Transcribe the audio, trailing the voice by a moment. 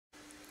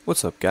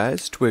What's up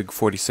guys,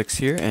 Twig46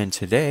 here, and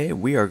today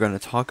we are going to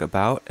talk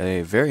about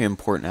a very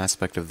important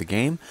aspect of the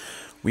game.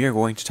 We are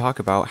going to talk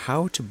about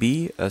how to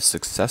be a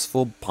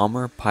successful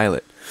bomber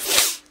pilot.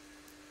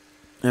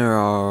 There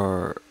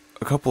are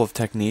a couple of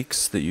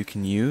techniques that you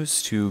can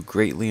use to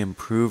greatly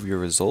improve your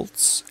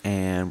results,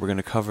 and we're going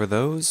to cover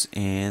those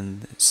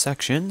in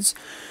sections.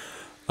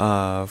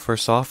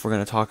 First off, we're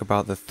going to talk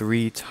about the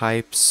three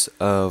types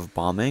of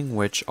bombing,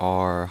 which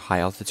are high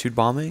altitude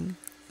bombing,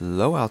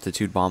 low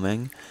altitude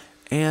bombing,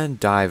 and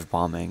dive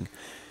bombing.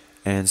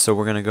 And so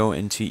we're going to go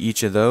into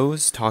each of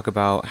those, talk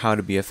about how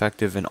to be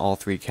effective in all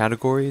three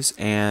categories,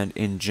 and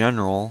in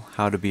general,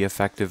 how to be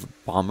effective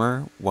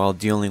bomber while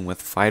dealing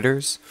with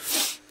fighters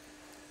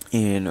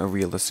in a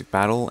realistic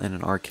battle, in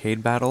an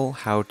arcade battle,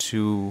 how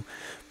to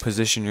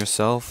position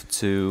yourself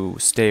to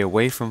stay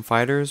away from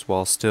fighters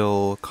while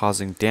still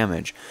causing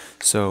damage.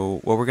 So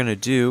what we're going to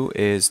do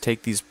is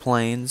take these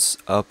planes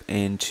up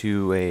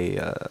into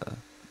a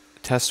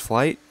test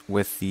flight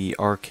with the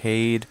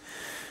arcade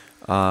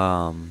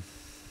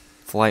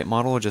flight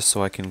model, just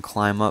so I can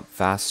climb up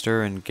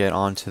faster and get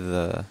onto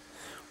the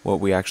what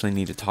we actually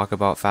need to talk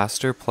about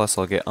faster. Plus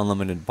I'll get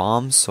unlimited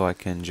bombs, so I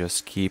can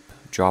just keep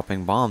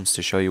dropping bombs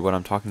to show you what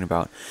I'm talking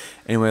about.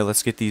 Anyway,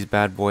 let's get these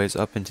bad boys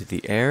up into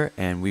the air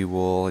and we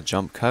will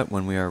jump cut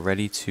when we are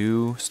ready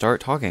to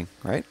start talking,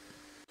 right?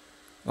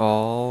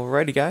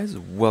 Alrighty guys,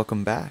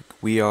 welcome back.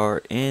 We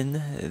are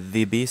in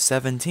the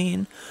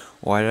B-17.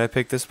 Why did I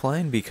pick this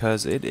plane?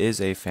 Because it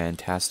is a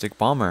fantastic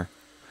bomber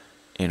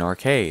in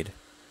arcade.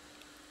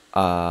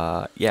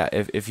 Yeah,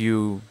 if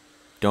you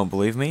don't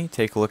believe me,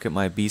 take a look at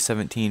my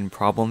B-17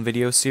 problem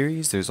video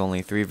series. There's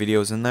only 3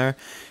 videos in there.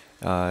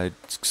 It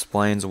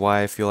explains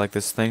why I feel like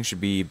this thing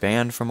should be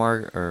banned from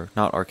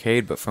not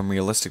arcade, but from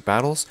realistic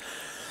battles.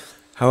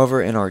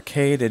 However, in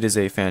arcade, it is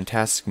a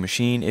fantastic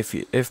machine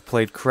if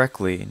played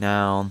correctly.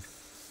 Now,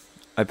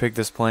 I picked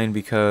this plane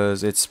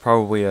because it's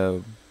probably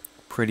a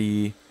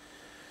pretty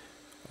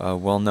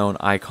well-known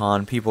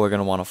icon. People are going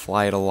to want to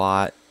fly it a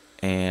lot,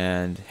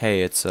 and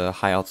hey, it's a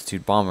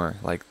high-altitude bomber.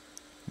 Like,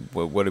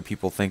 what do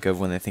people think of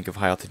when they think of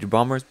high-altitude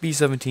bombers?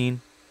 B-17,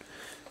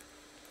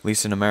 at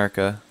least in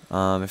America.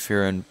 If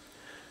you're in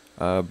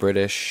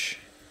British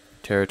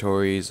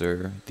territories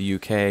or the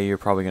UK, you're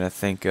probably going to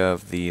think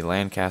of the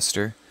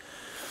Lancaster.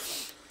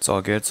 It's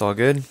all good, it's all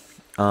good.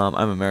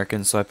 I'm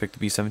American, so I picked the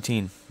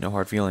B-17. No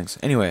hard feelings.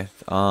 Anyway,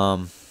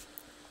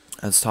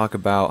 let's talk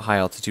about high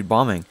altitude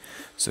bombing.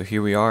 So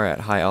here we are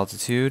at high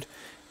altitude,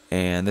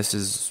 and this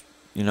is,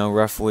 you know,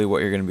 roughly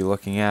what you're going to be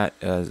looking at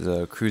as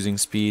a cruising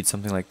speed,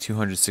 something like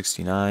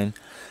 269.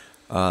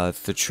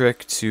 The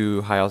trick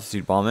to high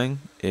altitude bombing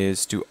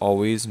is to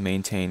always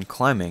maintain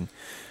climbing.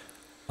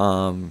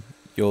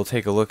 You'll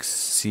take a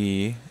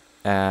look-see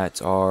at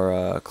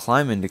our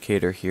climb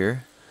indicator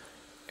here,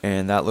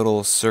 and that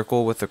little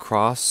circle with the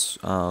cross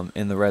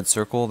in the red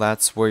circle,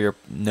 that's where your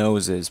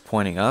nose is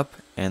pointing up,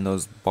 and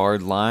those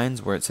barred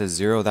lines where it says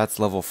 0, that's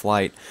level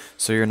flight.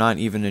 So you're not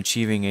even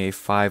achieving a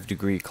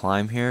 5-degree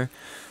climb here.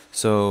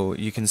 So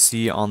you can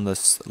see on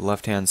the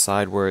left hand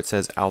side where it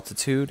says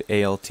altitude,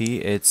 ALT,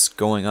 it's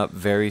going up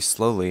very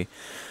slowly.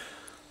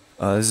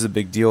 This is a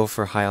big deal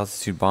for high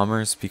altitude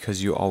bombers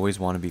because you always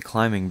want to be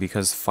climbing,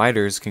 because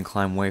fighters can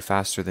climb way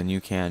faster than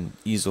you can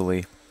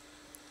easily.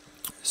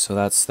 So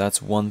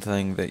that's one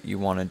thing that you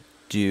want to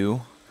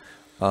do.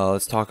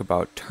 Let's talk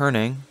about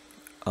turning,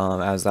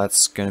 as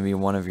that's going to be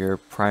one of your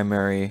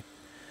primary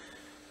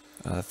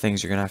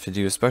things you're going to have to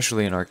do,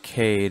 especially in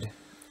arcade.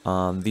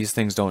 These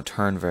things don't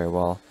turn very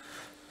well.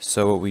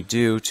 So what we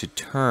do to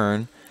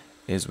turn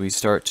is we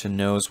start to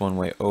nose one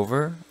way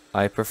over.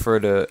 I prefer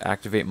to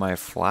activate my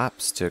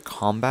flaps to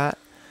combat.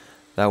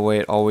 That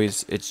way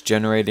it's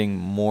generating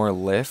more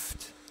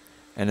lift,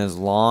 and as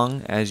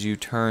long as you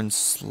turn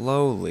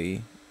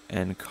slowly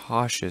and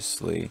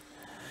cautiously,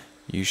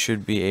 you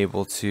should be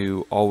able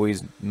to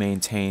always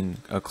maintain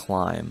a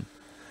climb.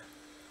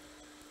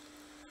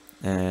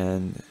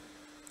 And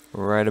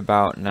right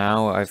about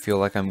now I feel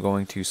like I'm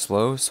going too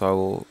slow, so I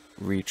will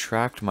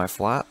retract my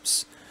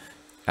flaps,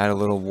 add a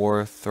little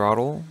war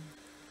throttle,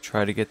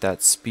 try to get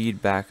that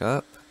speed back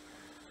up,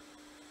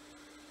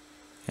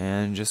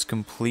 and just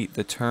complete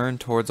the turn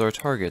towards our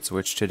targets,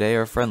 which today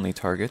are friendly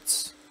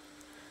targets.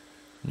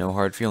 No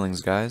hard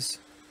feelings, guys.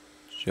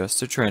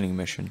 Just a training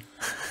mission.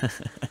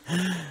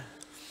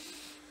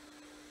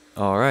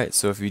 Alright,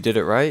 so if you did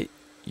it right,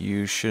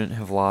 you shouldn't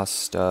have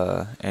lost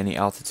any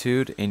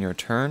altitude in your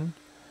turn.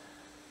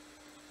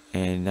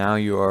 And now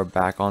you are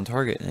back on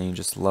target, and you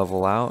just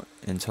level out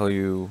until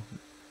you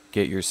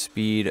get your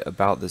speed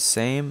about the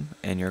same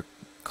and your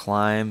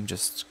climb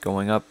just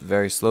going up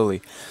very slowly.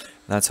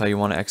 And that's how you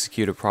want to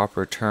execute a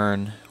proper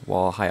turn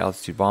while high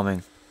altitude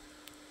bombing.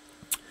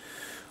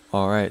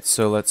 Alright,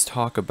 so let's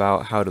talk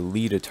about how to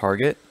lead a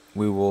target.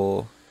 We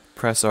will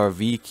press our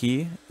V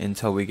key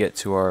until we get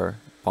to our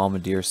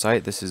bombardier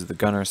sight. This is the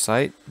gunner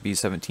sight.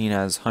 B-17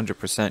 has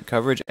 100%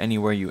 coverage.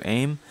 Anywhere you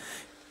aim,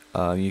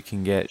 you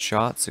can get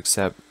shots,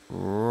 except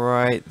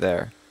right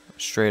there,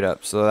 straight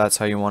up. So that's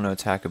how you want to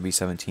attack a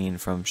B-17,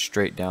 from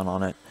straight down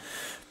on it.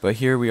 But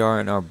here we are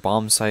in our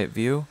bomb site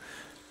view.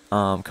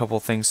 Couple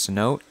things to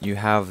note: you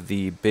have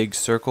the big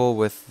circle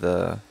with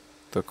the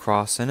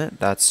cross in it.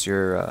 That's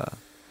your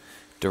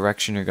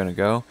direction you're going to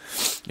go.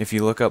 If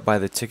you look up by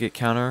the ticket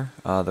counter,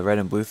 the red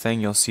and blue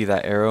thing, you'll see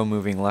that arrow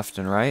moving left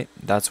and right.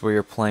 That's where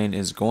your plane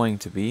is going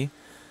to be.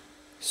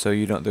 So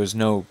there's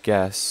no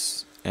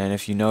guess. And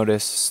if you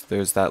notice,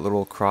 there's that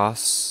little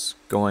cross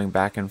going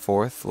back and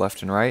forth,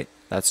 left and right.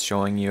 That's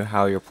showing you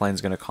how your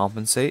plane's going to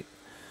compensate.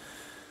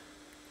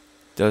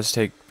 Does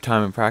take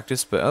time and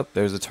practice, but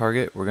there's a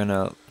target. We're going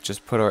to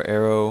just put our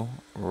arrow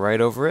right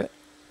over it.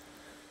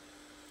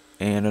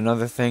 And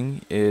another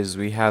thing is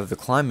we have the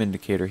climb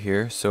indicator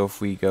here. So if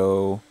we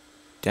go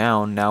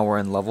down, now we're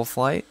in level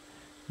flight.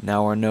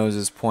 Now our nose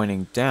is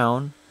pointing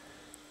down.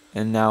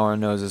 And now our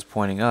nose is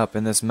pointing up.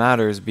 And this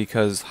matters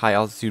because high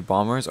altitude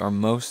bombers are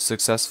most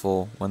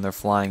successful when they're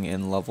flying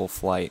in level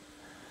flight.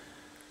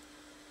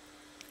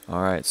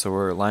 Alright, so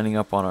we're lining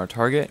up on our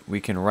target. We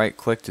can right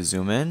click to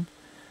zoom in.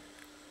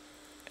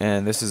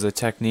 And this is a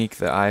technique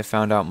that I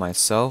found out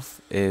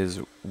myself,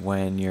 is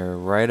when you're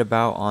right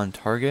about on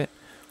target,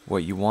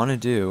 what you want to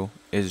do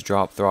is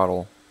drop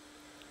throttle.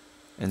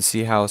 And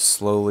see how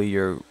slowly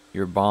your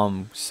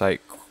bomb sight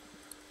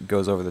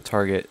goes over the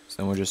target.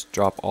 And we'll just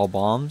drop all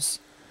bombs.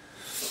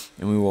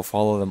 And we will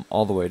follow them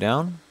all the way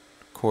down.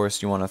 Of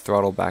course, you want to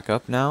throttle back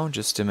up now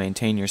just to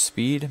maintain your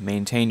speed,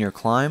 maintain your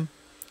climb.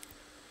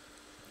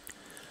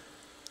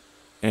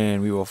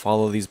 And we will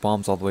follow these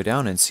bombs all the way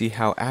down and see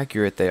how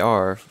accurate they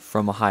are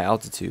from a high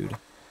altitude.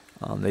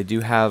 They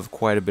do have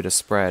quite a bit of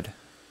spread.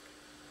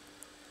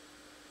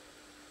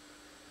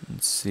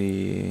 Let's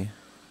see.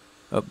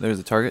 Oh, there's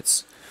the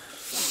targets.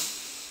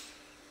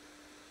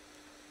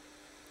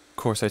 Of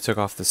course, I took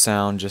off the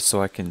sound just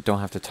so I don't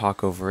have to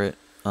talk over it.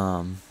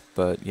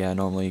 But yeah,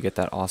 normally you get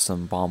that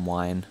awesome bomb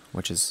whine,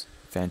 which is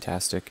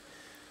fantastic.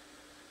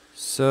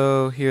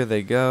 So here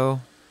they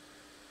go.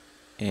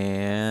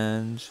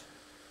 And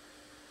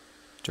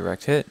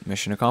direct hit,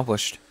 mission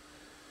accomplished.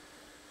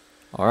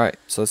 Alright,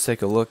 so let's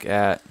take a look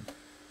at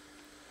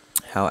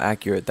how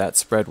accurate that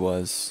spread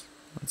was.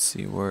 Let's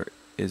see, where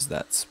is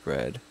that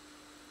spread?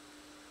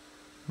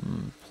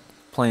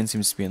 Plane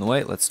seems to be in the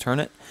way. Let's turn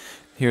it.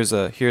 Here's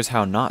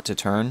how not to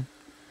turn.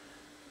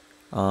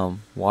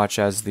 Watch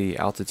as the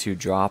altitude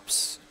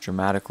drops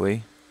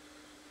dramatically.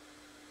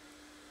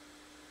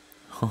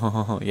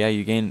 Yeah,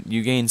 you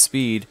gain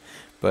speed,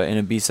 but in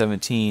a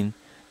B-17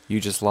 you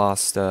just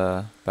lost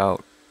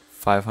about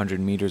 500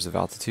 meters of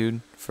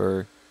altitude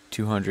for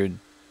 200,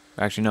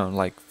 actually no,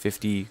 like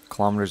 50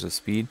 kilometers of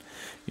speed.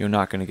 You're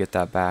not going to get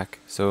that back,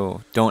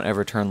 so don't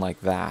ever turn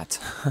like that.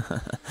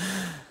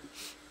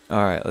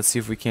 Alright, let's see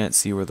if we can't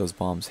see where those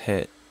bombs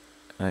hit.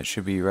 It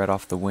should be right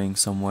off the wing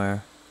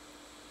somewhere.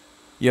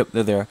 Yep,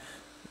 they're there.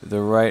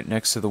 They're right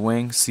next to the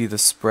wing. See the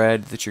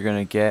spread that you're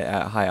going to get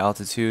at high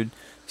altitude.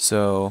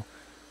 So,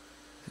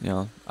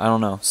 I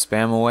don't know,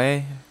 spam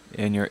away.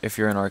 If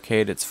you're in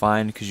arcade, it's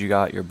fine because you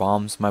got your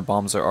bombs. My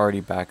bombs are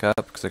already back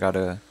up because I got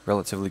a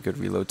relatively good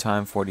reload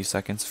time, 40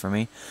 seconds for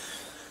me.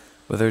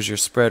 But there's your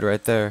spread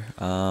right there.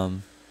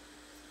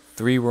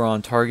 3 were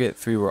on target,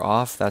 3 were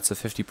off. That's a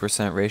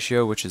 50%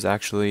 ratio, which is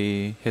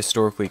actually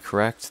historically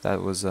correct.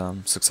 That was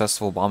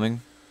successful bombing.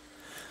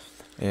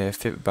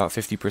 If about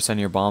 50% of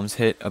your bombs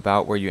hit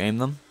about where you aim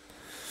them.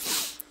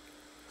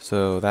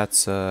 So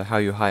that's how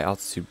you high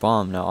altitude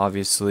bomb. Now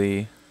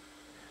obviously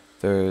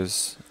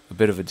there's a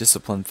bit of a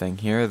discipline thing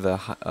here.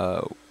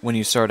 When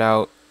you start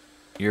out,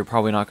 you're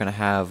probably not going to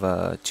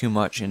have too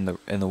much in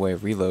the way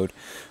of reload,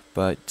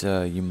 but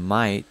you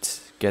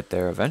might get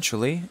there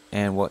eventually.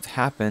 And what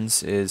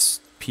happens is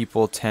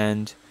people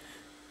tend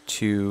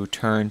to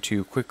turn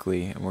too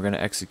quickly, and we're going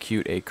to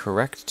execute a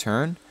correct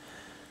turn.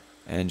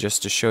 And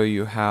just to show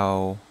you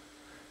how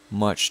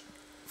much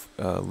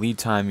lead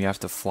time you have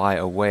to fly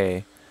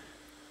away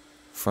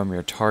from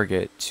your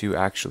target to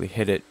actually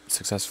hit it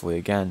successfully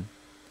again.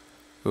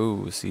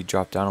 Ooh, see,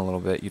 drop down a little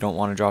bit. You don't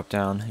want to drop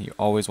down. You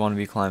always want to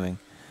be climbing.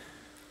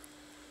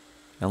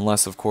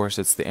 Unless, of course,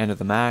 it's the end of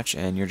the match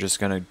and you're just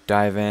going to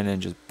dive in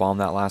and just bomb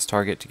that last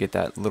target to get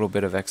that little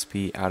bit of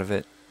XP out of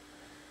it.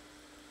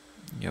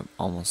 Yep,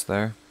 almost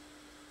there.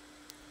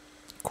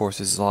 Of course,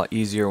 this is a lot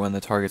easier when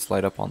the targets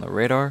light up on the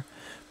radar,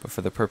 but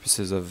for the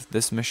purposes of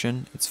this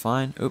mission, it's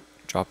fine. Oop,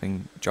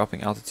 dropping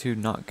altitude,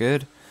 not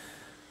good.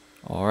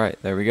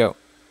 Alright, there we go.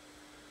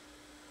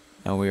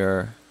 Now we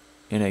are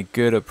in a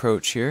good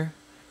approach here.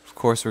 Of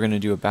course, we're going to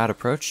do a bad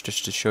approach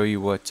just to show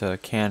you what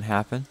can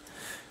happen.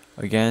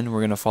 Again, we're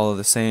going to follow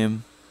the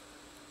same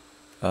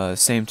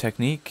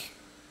technique.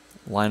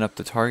 Line up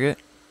the target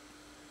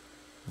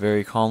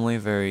very calmly,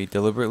 very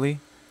deliberately.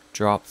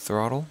 Drop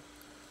throttle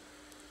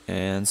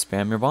and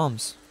spam your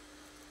bombs.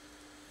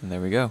 And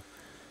there we go.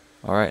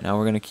 Alright, now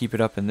we're going to keep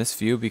it up in this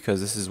view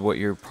because this is what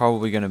you're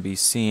probably going to be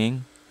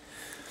seeing.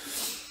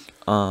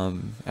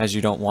 As you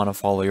don't want to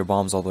follow your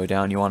bombs all the way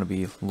down, you want to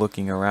be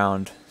looking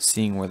around,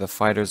 seeing where the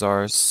fighters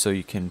are so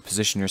you can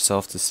position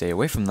yourself to stay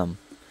away from them.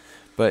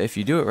 But if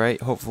you do it right,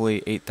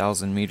 hopefully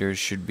 8,000 meters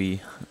should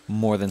be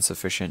more than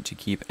sufficient to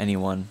keep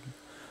anyone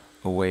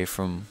away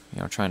from,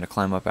 trying to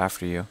climb up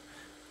after you.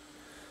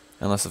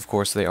 Unless, of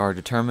course, they are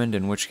determined,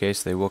 in which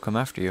case they will come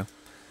after you.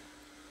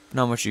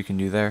 Not much you can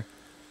do there.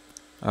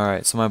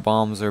 Alright, so my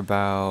bombs are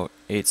about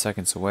 8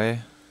 seconds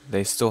away.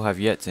 They still have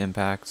yet to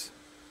impact.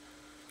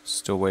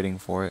 Still waiting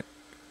for it.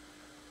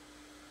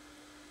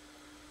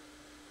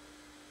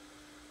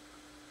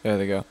 There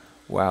they go.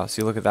 Wow,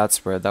 see, look at that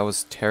spread. That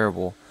was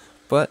terrible.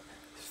 But,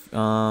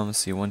 let's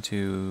see, 1,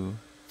 2,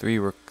 3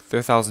 were,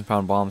 they're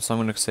 1,000-pound bombs, so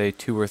I'm going to say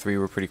 2 or 3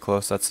 were pretty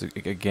close. That's,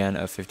 again,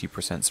 a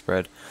 50%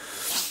 spread.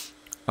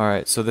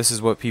 Alright, so this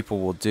is what people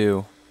will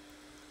do.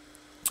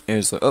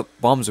 Is like, oh,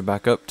 bombs are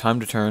back up, time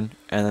to turn,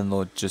 and then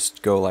they'll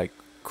just go like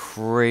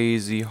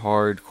crazy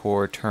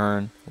hardcore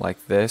turn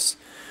like this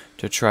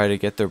to try to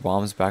get their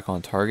bombs back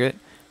on target.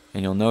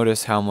 And you'll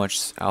notice how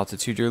much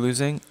altitude you're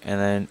losing, and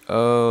then,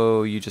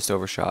 oh, you just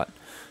overshot.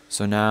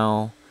 So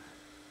now,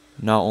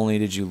 not only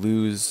did you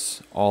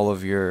lose all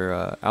of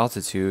your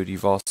altitude,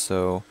 you've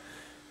also,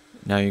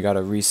 now you got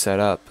to reset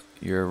up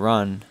your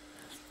run,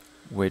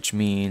 which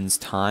means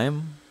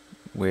time,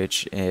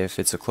 which if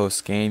it's a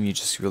close game, you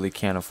just really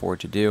can't afford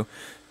to do.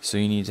 So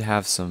you need to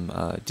have some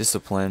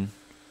discipline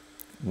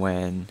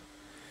when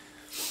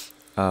it's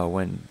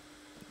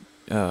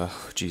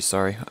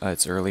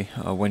early,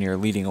 when you're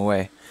leading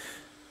away.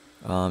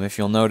 If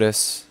you'll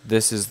notice,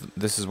 this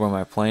is where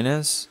my plane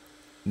is.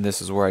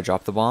 This is where I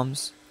drop the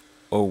bombs.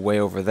 Oh, way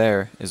over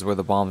there is where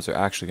the bombs are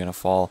actually going to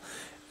fall.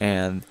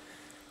 And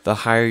the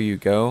higher you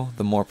go,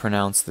 the more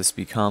pronounced this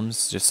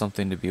becomes. Just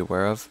something to be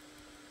aware of.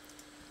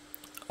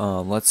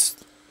 Let's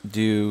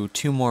do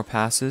 2 more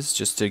passes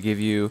just to give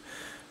you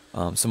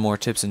some more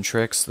tips and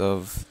tricks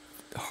of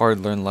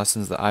hard-learned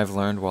lessons that I've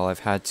learned while I've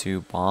had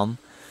to bomb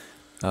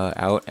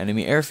out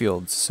enemy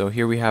airfields. So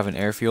here we have an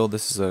airfield.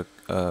 This is a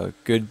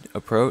good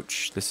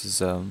approach. This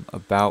is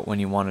about when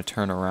you want to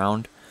turn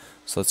around.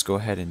 So let's go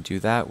ahead and do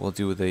that. We'll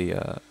do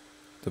the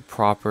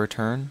proper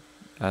turn,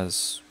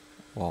 as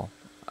well,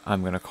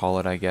 I'm going to call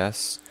it, I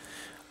guess.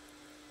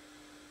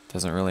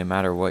 Doesn't really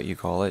matter what you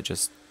call it,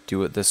 just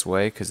do it this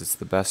way because it's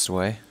the best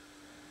way.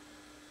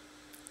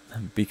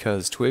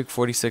 Because Twig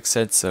 46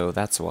 said so,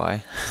 that's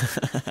why.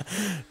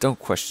 Don't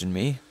question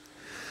me.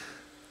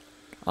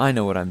 I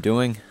know what I'm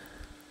doing.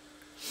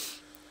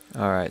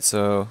 Alright,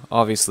 so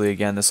obviously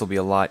again this will be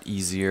a lot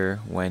easier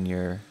when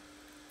you're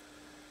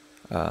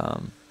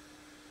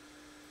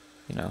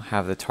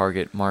have the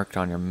target marked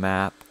on your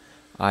map.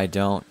 I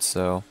don't,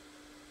 so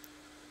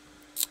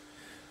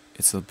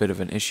it's a bit of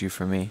an issue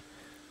for me.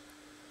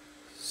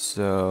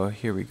 So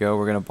here we go.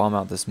 We're going to bomb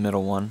out this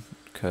middle one,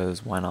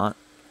 because why not?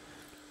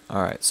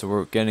 Alright, so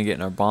we're going to get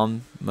in our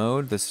bomb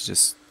mode. This is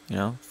just,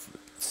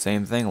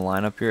 same thing.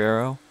 Line up your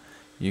arrow.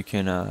 You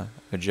can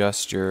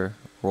adjust your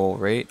roll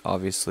rate.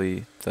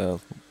 Obviously, the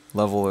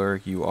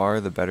leveler you are,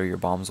 the better your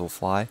bombs will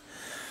fly.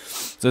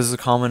 So this is a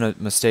common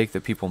mistake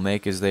that people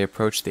make, is they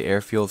approach the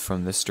airfield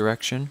from this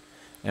direction.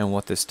 And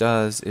what this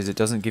does is it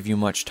doesn't give you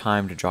much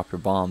time to drop your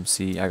bombs.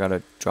 See, I got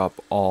to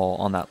drop all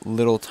on that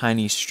little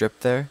tiny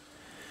strip there.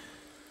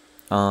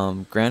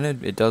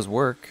 Granted, it does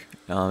work.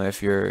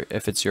 If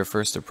it's your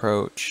first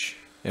approach,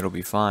 it'll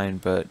be fine,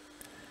 but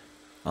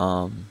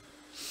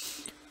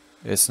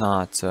it's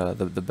not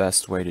the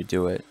best way to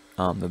do it.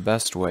 The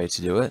best way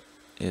to do it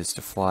is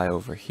to fly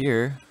over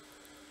here.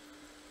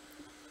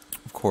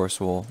 Of course,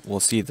 we'll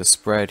see the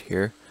spread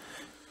here,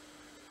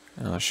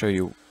 and I'll show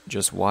you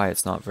just why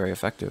it's not very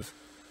effective.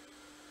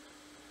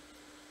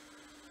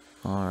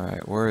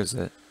 Alright, where is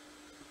it?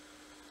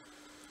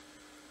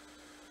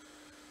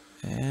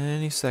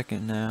 Any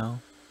second now.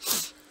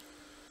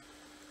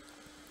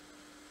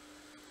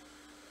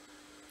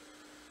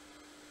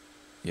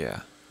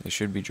 Yeah, they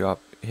should be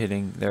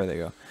hitting. There they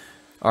go.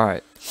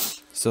 Alright,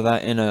 so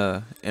that in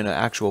an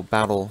actual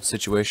battle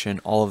situation,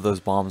 all of those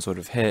bombs would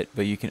have hit,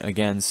 but you can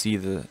again see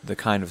the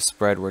kind of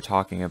spread we're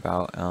talking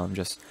about,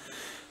 just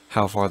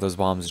how far those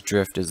bombs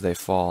drift as they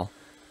fall.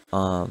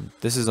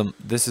 This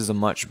is a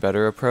much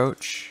better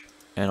approach,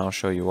 and I'll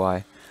show you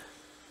why.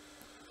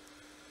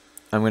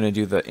 I'm going to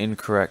do the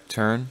incorrect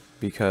turn,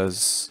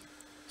 because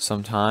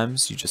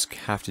sometimes you just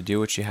have to do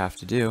what you have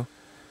to do.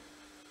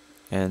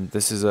 And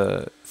this is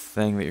a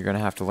thing that you're going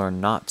to have to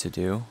learn not to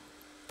do.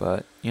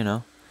 But,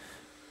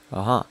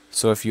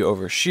 So if you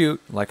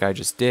overshoot, like I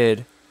just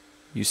did,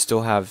 you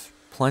still have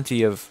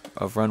plenty of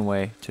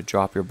runway to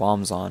drop your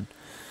bombs on.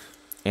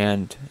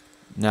 And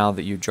now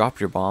that you drop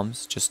your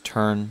bombs, just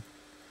turn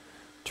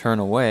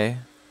away.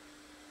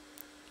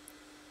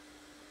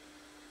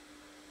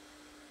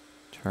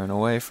 Turn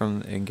away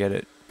from and get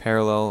it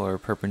parallel or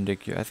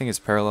perpendicular. I think it's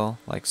parallel.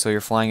 So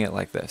you're flying it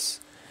like this.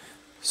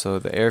 So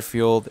the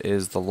airfield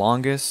is the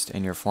longest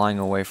and you're flying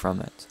away from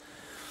it.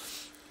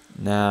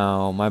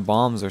 Now my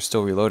bombs are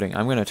still reloading.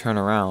 I'm going to turn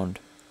around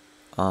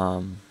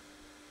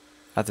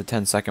at the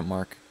 10-second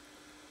mark.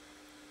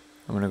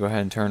 I'm going to go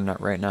ahead and turn that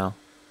right now.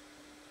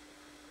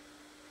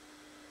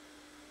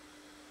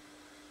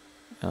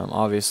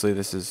 Obviously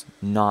this is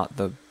not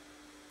the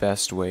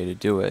best way to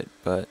do it,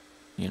 but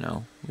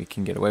we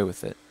can get away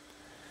with it.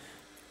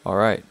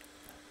 Alright,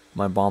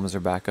 my bombs are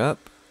back up.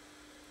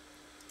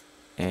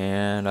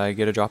 and I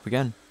get a drop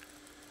again.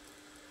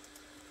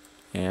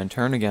 And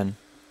turn again.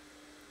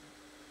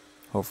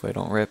 Hopefully I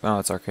don't rip. Oh,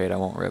 it's arcade, I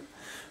won't rip.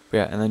 But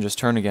yeah, and then just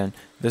turn again.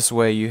 This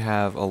way you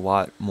have a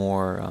lot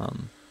more,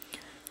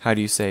 how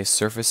do you say,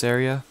 surface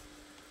area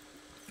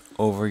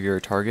over your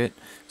target.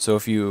 So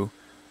if you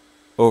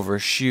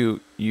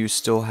overshoot, you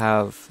still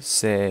have,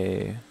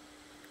 say,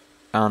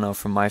 I don't know,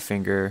 from my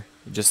finger,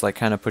 just like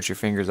kind of put your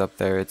fingers up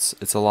there.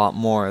 It's a lot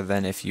more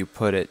than if you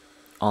put it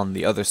on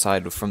the other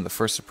side from the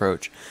first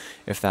approach,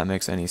 if that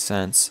makes any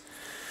sense.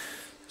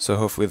 So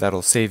hopefully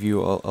that'll save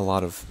you a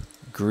lot of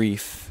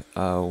grief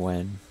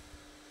when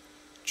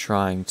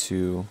trying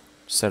to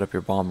set up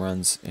your bomb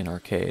runs in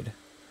arcade.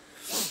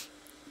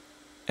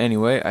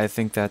 Anyway, I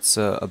think that's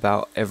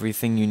about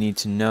everything you need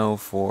to know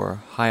for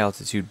high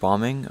altitude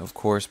bombing. Of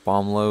course,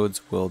 bomb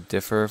loads will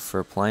differ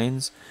for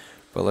planes,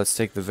 but let's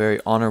take the very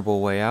honorable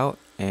way out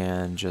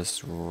and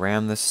just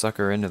ram this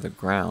sucker into the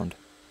ground.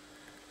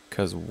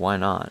 'Cause why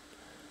not?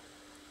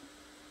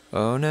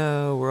 Oh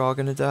no, we're all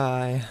gonna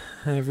die.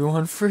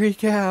 Everyone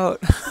freak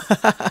out.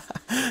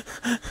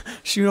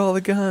 Shoot all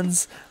the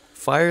guns.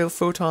 Fire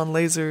photon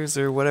lasers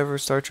or whatever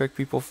Star Trek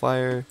people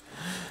fire.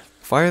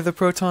 Fire the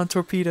proton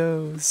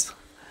torpedoes.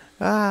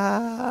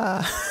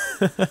 Ah!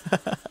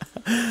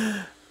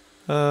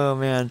 Oh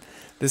man,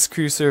 this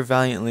crew served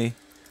valiantly.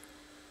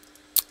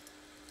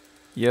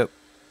 Yep,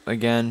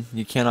 again,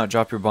 you cannot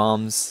drop your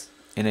bombs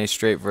in a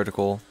straight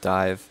vertical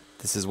dive.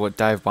 This is what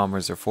dive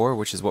bombers are for,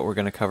 which is what we're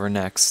going to cover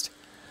next.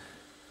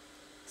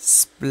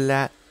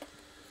 Splat.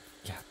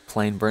 Yeah,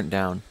 plane burnt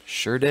down.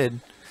 Sure did.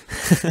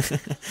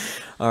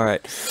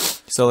 Alright,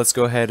 so let's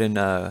go ahead and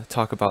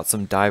talk about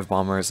some dive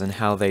bombers and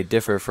how they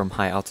differ from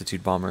high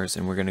altitude bombers,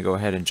 and we're going to go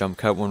ahead and jump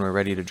cut when we're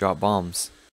ready to drop bombs.